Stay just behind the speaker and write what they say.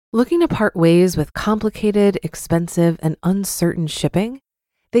Looking to part ways with complicated, expensive, and uncertain shipping?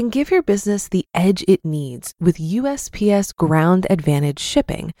 Then give your business the edge it needs with USPS Ground Advantage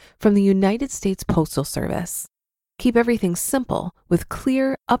shipping from the United States Postal Service. Keep everything simple with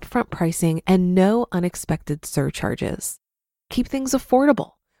clear, upfront pricing and no unexpected surcharges. Keep things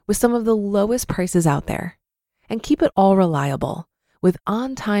affordable with some of the lowest prices out there. And keep it all reliable with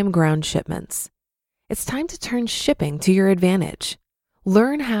on-time ground shipments. It's time to turn shipping to your advantage.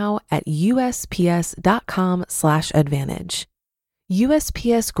 Learn how at USPS.com/advantage.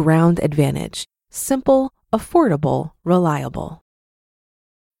 USPS Ground Advantage. Simple, affordable, reliable.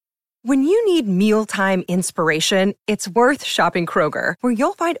 When you need mealtime inspiration, it's worth shopping Kroger, where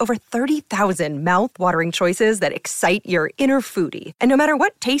you'll find over 30,000 mouth-watering choices that excite your inner foodie. And no matter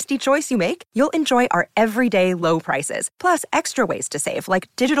what tasty choice you make, you'll enjoy our everyday low prices, plus extra ways to save, like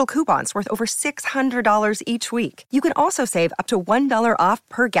digital coupons worth over $600 each week. You can also save up to $1 off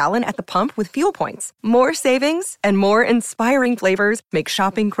per gallon at the pump with fuel points. More savings and more inspiring flavors make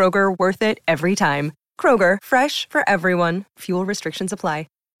shopping Kroger worth it every time. Kroger, fresh for everyone. Fuel restrictions apply.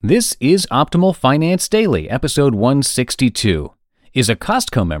 This is Optimal Finance Daily, episode 162. Is a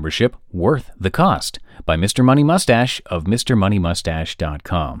Costco membership worth the cost? By Mr. Money Mustache of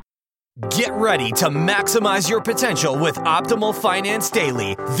MrMoneyMustache.com. Get ready to maximize your potential with Optimal Finance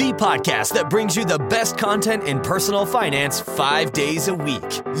Daily, the podcast that brings you the best content in personal finance 5 days a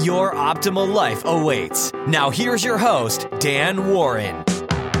week. Your optimal life awaits. Now here's your host, Dan Warren.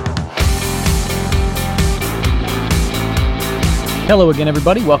 Hello again,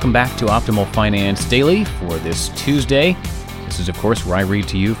 everybody. Welcome back to Optimal Finance Daily for this Tuesday. This is, of course, where I read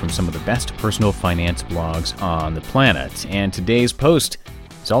to you from some of the best personal finance blogs on the planet. And today's post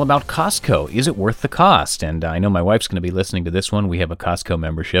is all about Costco. Is it worth the cost? And I know my wife's going to be listening to this one. We have a Costco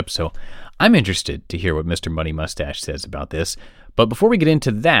membership, so I'm interested to hear what Mr. Money Mustache says about this. But before we get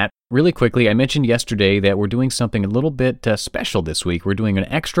into that, really quickly, I mentioned yesterday that we're doing something a little bit special this week. We're doing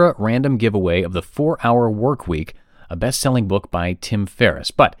an extra random giveaway of the 4-Hour Work Week, a best-selling book by Tim Ferriss.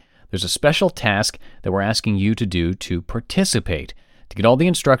 But there's a special task that we're asking you to do to participate. To get all the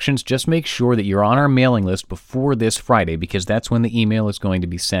instructions, just make sure that you're on our mailing list before this Friday, because that's when the email is going to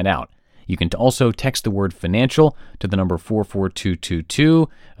be sent out. You can also text the word financial to the number 44222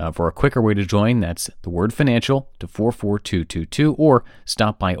 for a quicker way to join. That's the word financial to 44222, or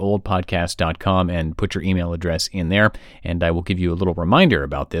stop by oldpodcast.com and put your email address in there, and I will give you a little reminder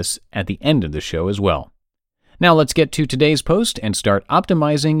about this at the end of the show as well. Now let's get to today's post and start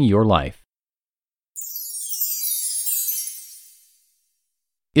optimizing your life.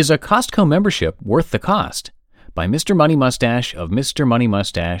 Is a Costco membership worth the cost? By Mr. Money Mustache of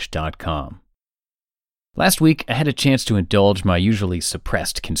MrMoneyMustache.com. Last week, I had a chance to indulge my usually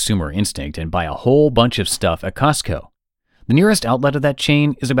suppressed consumer instinct and buy a whole bunch of stuff at Costco. The nearest outlet of that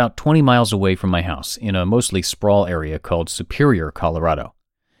chain is about 20 miles away from my house in a mostly sprawl area called Superior, Colorado.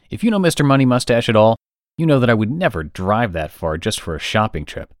 If you know Mr. Money Mustache at all, you know that I would never drive that far just for a shopping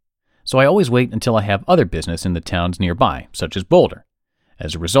trip. So I always wait until I have other business in the towns nearby, such as Boulder.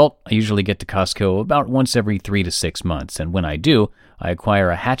 As a result, I usually get to Costco about once every 3 to 6 months, and when I do, I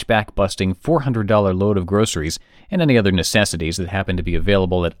acquire a hatchback-busting $400 load of groceries and any other necessities that happen to be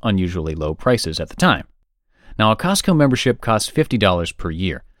available at unusually low prices at the time. Now, a Costco membership costs $50 per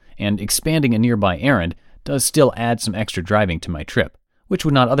year, and expanding a nearby errand does still add some extra driving to my trip, which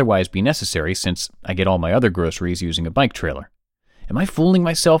would not otherwise be necessary since I get all my other groceries using a bike trailer. Am I fooling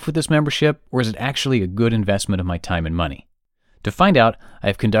myself with this membership, or is it actually a good investment of my time and money? To find out, I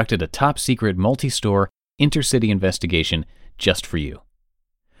have conducted a top-secret multi-store intercity investigation just for you.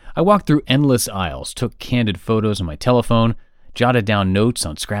 I walked through endless aisles, took candid photos on my telephone, jotted down notes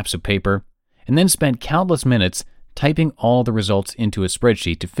on scraps of paper, and then spent countless minutes typing all the results into a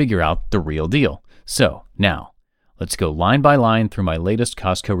spreadsheet to figure out the real deal. So, now, let's go line by line through my latest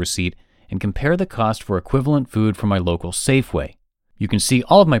Costco receipt and compare the cost for equivalent food from my local Safeway. You can see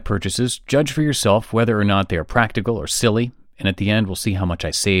all of my purchases, judge for yourself whether or not they are practical or silly, and at the end we'll see how much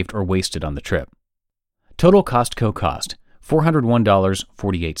I saved or wasted on the trip. Total Costco cost,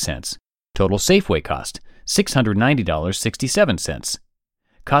 $401.48. Total Safeway cost, $690.67.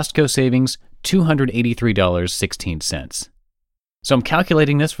 Costco savings, $283.16. So I'm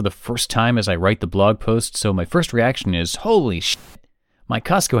calculating this for the first time as I write the blog post, so my first reaction is, holy shit, my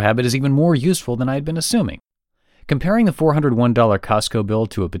Costco habit is even more useful than I had been assuming. Comparing the $401 Costco bill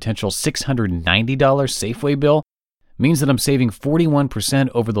to a potential $690 Safeway bill means that I'm saving 41%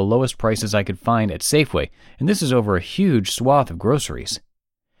 over the lowest prices I could find at Safeway, and this is over a huge swath of groceries.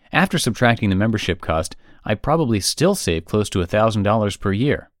 After subtracting the membership cost, I probably still save close to $1,000 per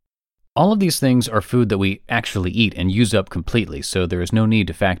year. All of these things are food that we actually eat and use up completely, so there is no need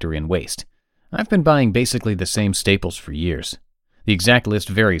to factor in waste. I've been buying basically the same staples for years. The exact list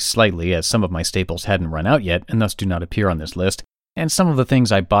varies slightly, as some of my staples hadn't run out yet and thus do not appear on this list, and some of the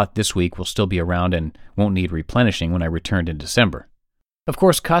things I bought this week will still be around and won't need replenishing when I returned in December. Of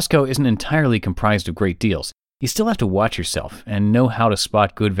course, Costco isn't entirely comprised of great deals. You still have to watch yourself and know how to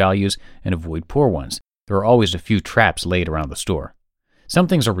spot good values and avoid poor ones. There are always a few traps laid around the store. Some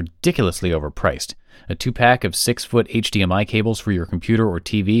things are ridiculously overpriced. A 2-pack of 6-foot HDMI cables for your computer or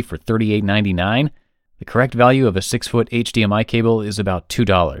TV for $38.99? The correct value of a 6-foot HDMI cable is about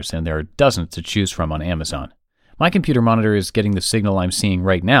 $2, and there are dozens to choose from on Amazon. My computer monitor is getting the signal I'm seeing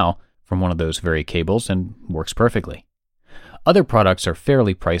right now from one of those very cables and works perfectly. Other products are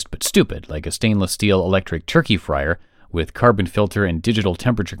fairly priced but stupid, like a stainless steel electric turkey fryer with carbon filter and digital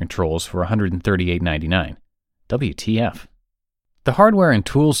temperature controls for $138.99. WTF. The hardware and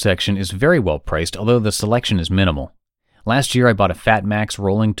tools section is very well priced, although the selection is minimal. Last year I bought a Fat Max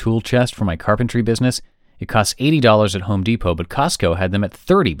rolling tool chest for my carpentry business. It costs $80 at Home Depot, but Costco had them at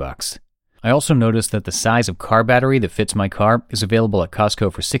 $30. I also noticed that the size of car battery that fits my car is available at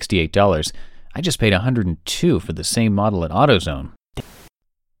Costco for $68. I just paid $102 for the same model at AutoZone.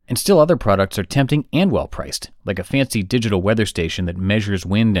 And still other products are tempting and well priced, like a fancy digital weather station that measures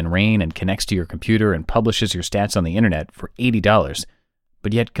wind and rain and connects to your computer and publishes your stats on the internet for $80,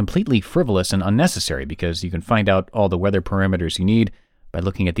 but yet completely frivolous and unnecessary because you can find out all the weather parameters you need by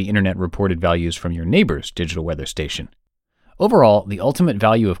looking at the internet reported values from your neighbor's digital weather station. Overall, the ultimate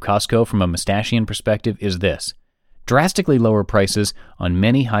value of Costco from a Mustachian perspective is this: drastically lower prices on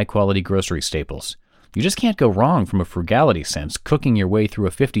many high-quality grocery staples. You just can't go wrong from a frugality sense cooking your way through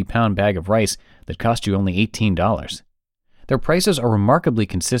a 50-pound bag of rice that cost you only $18. Their prices are remarkably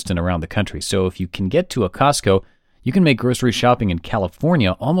consistent around the country, so if you can get to a Costco, you can make grocery shopping in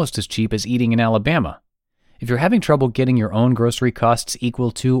California almost as cheap as eating in Alabama. If you're having trouble getting your own grocery costs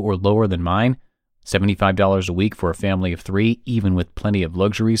equal to or lower than mine, $75 a week for a family of 3, even with plenty of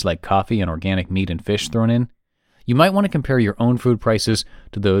luxuries like coffee and organic meat and fish thrown in, you might want to compare your own food prices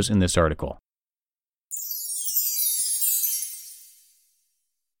to those in this article.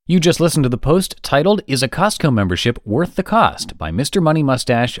 You just listened to the post titled, "Is a Costco Membership Worth the Cost?" by Mr. Money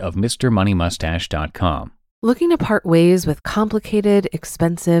Mustache of MrMoneyMustache.com. Looking to part ways with complicated,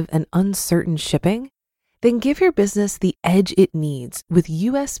 expensive, and uncertain shipping? Then give your business the edge it needs with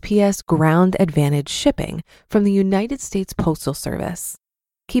USPS Ground Advantage shipping from the United States Postal Service.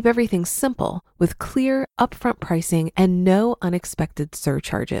 Keep everything simple with clear, upfront pricing and no unexpected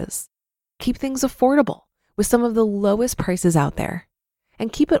surcharges. Keep things affordable with some of the lowest prices out there.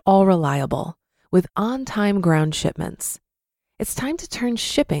 And keep it all reliable with on-time ground shipments. It's time to turn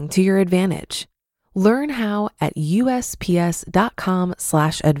shipping to your advantage. Learn how at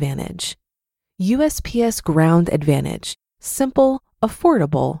USPS.com/advantage. USPS Ground Advantage. Simple,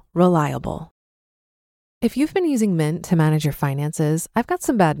 affordable, reliable. If you've been using Mint to manage your finances, I've got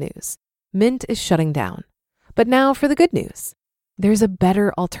some bad news. Mint is shutting down. But now for the good news. There's a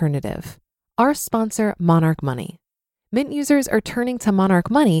better alternative. Our sponsor, Monarch Money. Mint users are turning to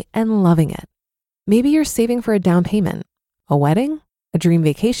Monarch Money and loving it. Maybe you're saving for a down payment, a wedding, a dream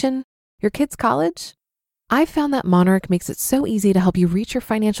vacation, your kids' college. I've found that Monarch makes it so easy to help you reach your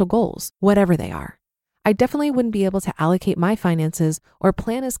financial goals, whatever they are. I definitely wouldn't be able to allocate my finances or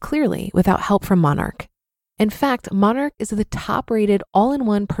plan as clearly without help from Monarch. In fact, Monarch is the top-rated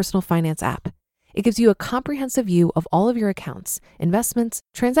all-in-one personal finance app. It gives you a comprehensive view of all of your accounts, investments,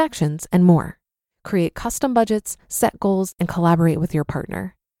 transactions, and more. Create custom budgets, set goals, and collaborate with your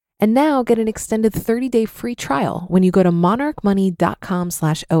partner. And now get an extended 30-day free trial when you go to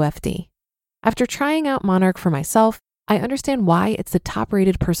monarchmoney.com/OFD. After trying out Monarch for myself, I understand why it's the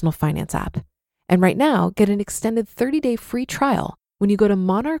top-rated personal finance app. And right now, get an extended 30-day free trial when you go to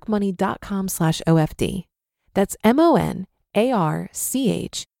monarchmoney.com/OFD. That's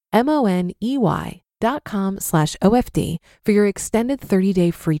monarchmoney.com/OFD for your extended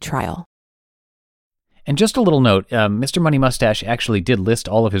 30-day free trial. And just a little note, Mr. Money Mustache actually did list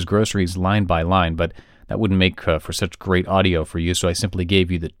all of his groceries line by line, but that wouldn't make for such great audio for you, so I simply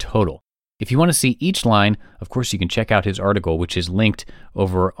gave you the total. If you want to see each line, of course, you can check out his article, which is linked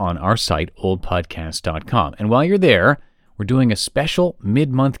over on our site, oldpodcast.com. And while you're there, we're doing a special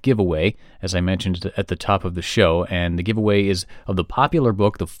mid-month giveaway, as I mentioned at the top of the show, and the giveaway is of the popular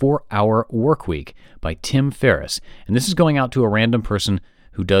book, The 4-Hour Workweek by Tim Ferriss. And this is going out to a random person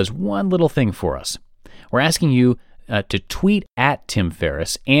who does one little thing for us. We're asking you to tweet at Tim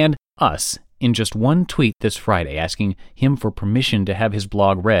Ferriss and us in just one tweet this Friday, asking him for permission to have his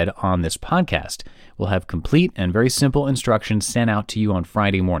blog read on this podcast. We'll have complete and very simple instructions sent out to you on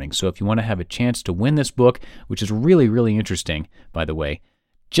Friday morning. So if you want to have a chance to win this book, which is really, really interesting, by the way,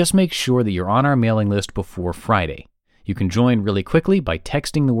 just make sure that you're on our mailing list before Friday. You can join really quickly by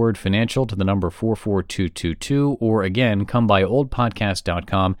texting the word financial to the number 44222, or again, come by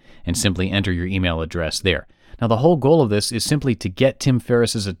oldpodcast.com and simply enter your email address there. Now, the whole goal of this is simply to get Tim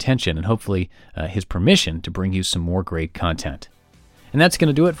Ferriss's attention and hopefully his permission to bring you some more great content. And that's going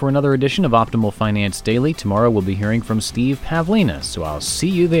to do it for another edition of Optimal Finance Daily. Tomorrow we'll be hearing from Steve Pavlina, so I'll see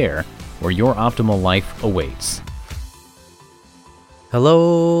you there where your optimal life awaits.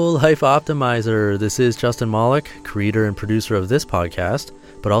 Hello, Life Optimizer. This is Justin Malik, creator and producer of this podcast,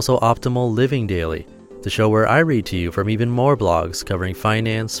 but also Optimal Living Daily, the show where I read to you from even more blogs covering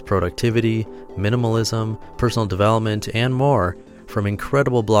finance, productivity, minimalism, personal development, and more from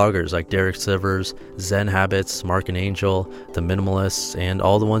incredible bloggers like Derek Sivers, Zen Habits, Mark and Angel, The Minimalists, and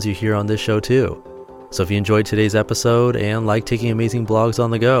all the ones you hear on this show too. So if you enjoyed today's episode and like taking amazing blogs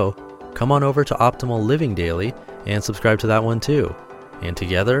on the go, come on over to Optimal Living Daily and subscribe to that one too. And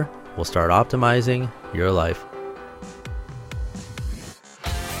together, we'll start optimizing your life.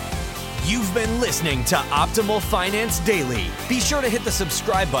 You've been listening to Optimal Finance Daily. Be sure to hit the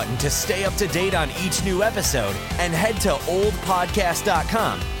subscribe button to stay up to date on each new episode and head to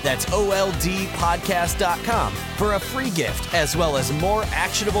oldpodcast.com. That's OLDpodcast.com for a free gift as well as more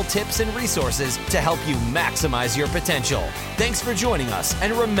actionable tips and resources to help you maximize your potential. Thanks for joining us,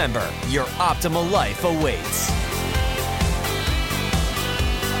 and remember, your optimal life awaits.